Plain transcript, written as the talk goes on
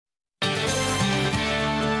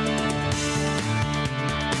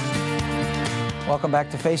Welcome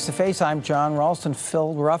back to Face to Face. I'm John Ralston.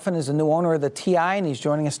 Phill Ruffin is the new owner of the TI, and he's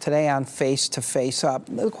joining us today on Face to Face.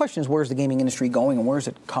 The question is, where's the gaming industry going, and where does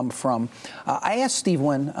it come from? I asked Steve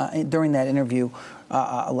Wynn during that interview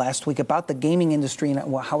last week about the gaming industry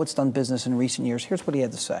and how it's done business in recent years. Here's what he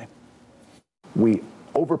had to say. We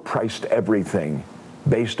overpriced everything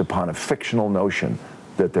based upon a fictional notion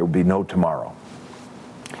that there would be no tomorrow.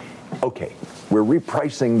 Okay, we're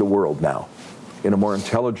repricing the world now in a more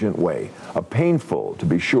intelligent way, a painful, to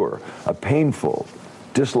be sure, a painful,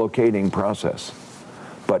 dislocating process.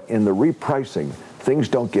 But in the repricing, things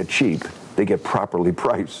don't get cheap, they get properly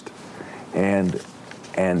priced. And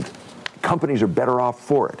companies are better off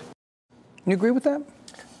for it. You agree with that?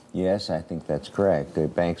 Yes, I think that's correct. The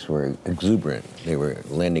banks were exuberant. They were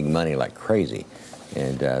lending money like crazy,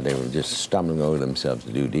 and they were just stumbling over themselves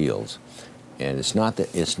to do deals. And it's not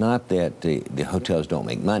that the hotels don't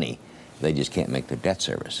make money. They just can't make their debt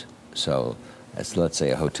service. So let's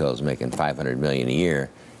say a hotel is making $500 million a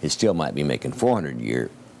year. It still might be making $400 a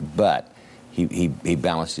year, but he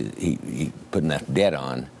balanced it. He put enough debt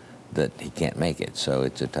on that he can't make it. So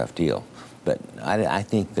it's a tough deal. But I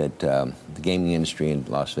think that the gaming industry in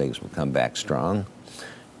Las Vegas will come back strong.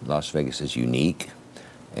 Las Vegas is unique,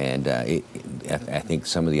 and I think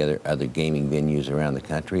some of the other gaming venues around the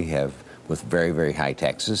country have, with very, very high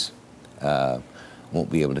taxes, won't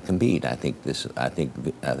be able to compete. I think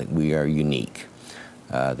we are unique.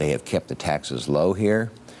 They have kept the taxes low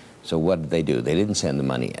here. So what did they do? They didn't send the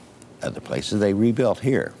money other places. They rebuilt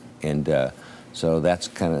here, and so that's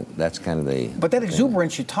kind of the. But that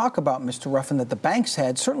exuberance you talk about, Mr. Ruffin, that the banks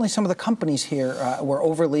had, certainly some of the companies here were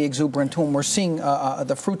overly exuberant too, and we're seeing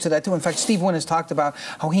the fruits of that too. In fact, Steve Wynn has talked about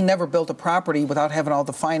how he never built a property without having all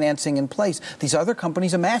the financing in place. These other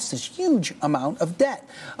companies amassed this huge amount of debt.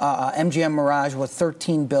 MGM Mirage with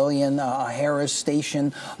 $13 billion, Harrah's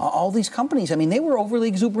Station, all these companies. I mean, they were overly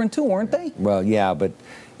exuberant too, weren't they? Well, yeah, but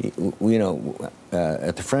you know,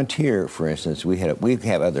 at the Frontier, for instance, we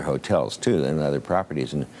have other hotels too and other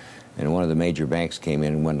properties, and one of the major banks came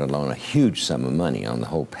in and wanted to loan a huge sum of money on the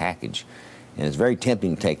whole package, and it's very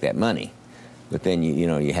tempting to take that money, but then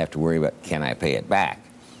you have to worry about, can I pay it back?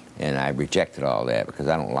 And I rejected all that because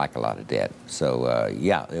I don't like a lot of debt. So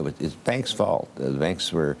yeah, it's bank's fault. The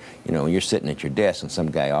banks were, when you're sitting at your desk and some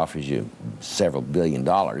guy offers you several $1 billion,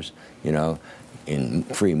 in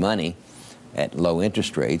free money at low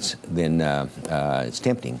interest rates, then it's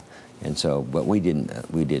tempting, and so, but we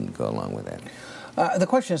didn't go along with that. The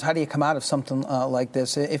question is, how do you come out of something like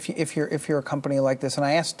this? If you're a company like this, and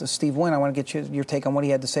I asked Steve Wynn, I want to get your take on what he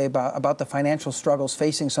had to say about the financial struggles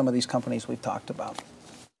facing some of these companies we've talked about.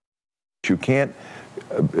 You can't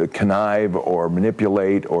connive or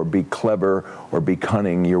manipulate or be clever or be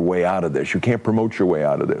cunning your way out of this. You can't promote your way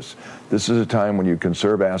out of this. This is a time when you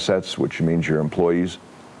conserve assets, which means your employees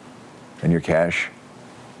and your cash.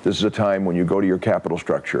 This is a time when you go to your capital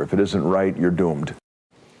structure. If it isn't right, you're doomed.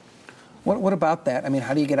 What about that? I mean,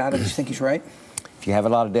 how do you get out of this? You think he's right? If you have a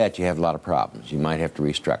lot of debt, you have a lot of problems. You might have to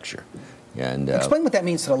restructure. And explain what that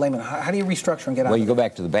means to the layman. How do you restructure and get out? Well, you go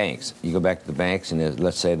back to the banks. You go back to the banks, and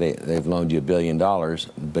let's say they've loaned you $1 billion,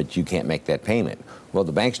 but you can't make that payment. Well,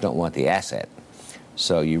 the banks don't want the asset.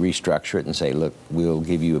 So you restructure it and say, look, we'll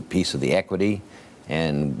give you a piece of the equity,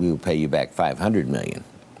 and we'll pay you back $500 million.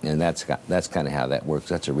 And that's kind of how that works.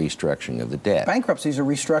 That's a restructuring of the debt. Bankruptcy is a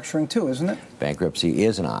restructuring too, isn't it? Bankruptcy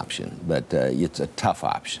is an option, but it's a tough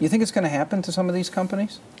option. You think it's going to happen to some of these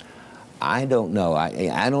companies? I don't know.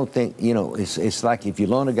 I don't think, it's like if you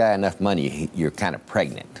loan a guy enough money, you're kind of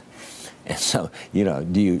pregnant. And so, you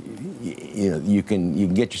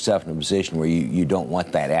can get yourself in a position where you don't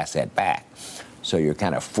want that asset back. So you're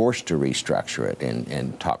kind of forced to restructure it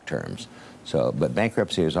and talk terms. So, but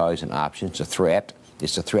bankruptcy is always an option. It's a threat.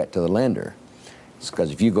 It's a threat to the lender. It's because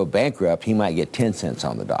if you go bankrupt, he might get 10 cents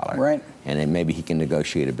on the dollar. Right. And then maybe he can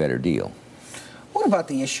negotiate a better deal. What about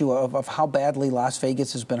the issue of how badly Las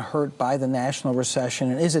Vegas has been hurt by the national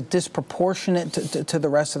recession? And is it disproportionate to the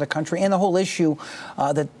rest of the country? And the whole issue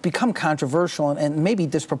that become controversial and maybe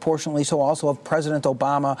disproportionately so also of President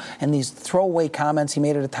Obama and these throwaway comments he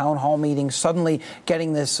made at a town hall meeting, suddenly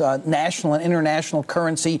getting this national and international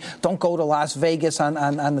currency, don't go to Las Vegas on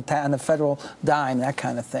the federal dime, that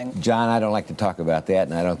kind of thing. John, I don't like to talk about that,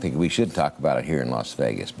 and I don't think we should talk about it here in Las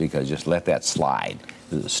Vegas, because just let that slide.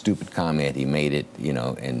 It was a stupid comment. He made it,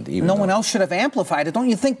 and even no one else should have amplified it. Don't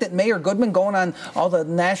you think that Mayor Goodman going on all the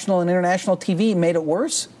national and international TV made it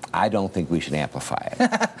worse? I don't think we should amplify it.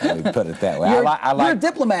 Let me put it that way. You're a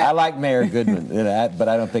diplomat. I like Mayor Goodman, but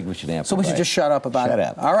I don't think we should amplify it. So we should just shut up about it. Shut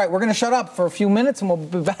up. All right, we're going to shut up for a few minutes, and we'll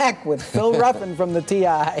be back with Phill Ruffin from the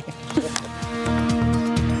TI.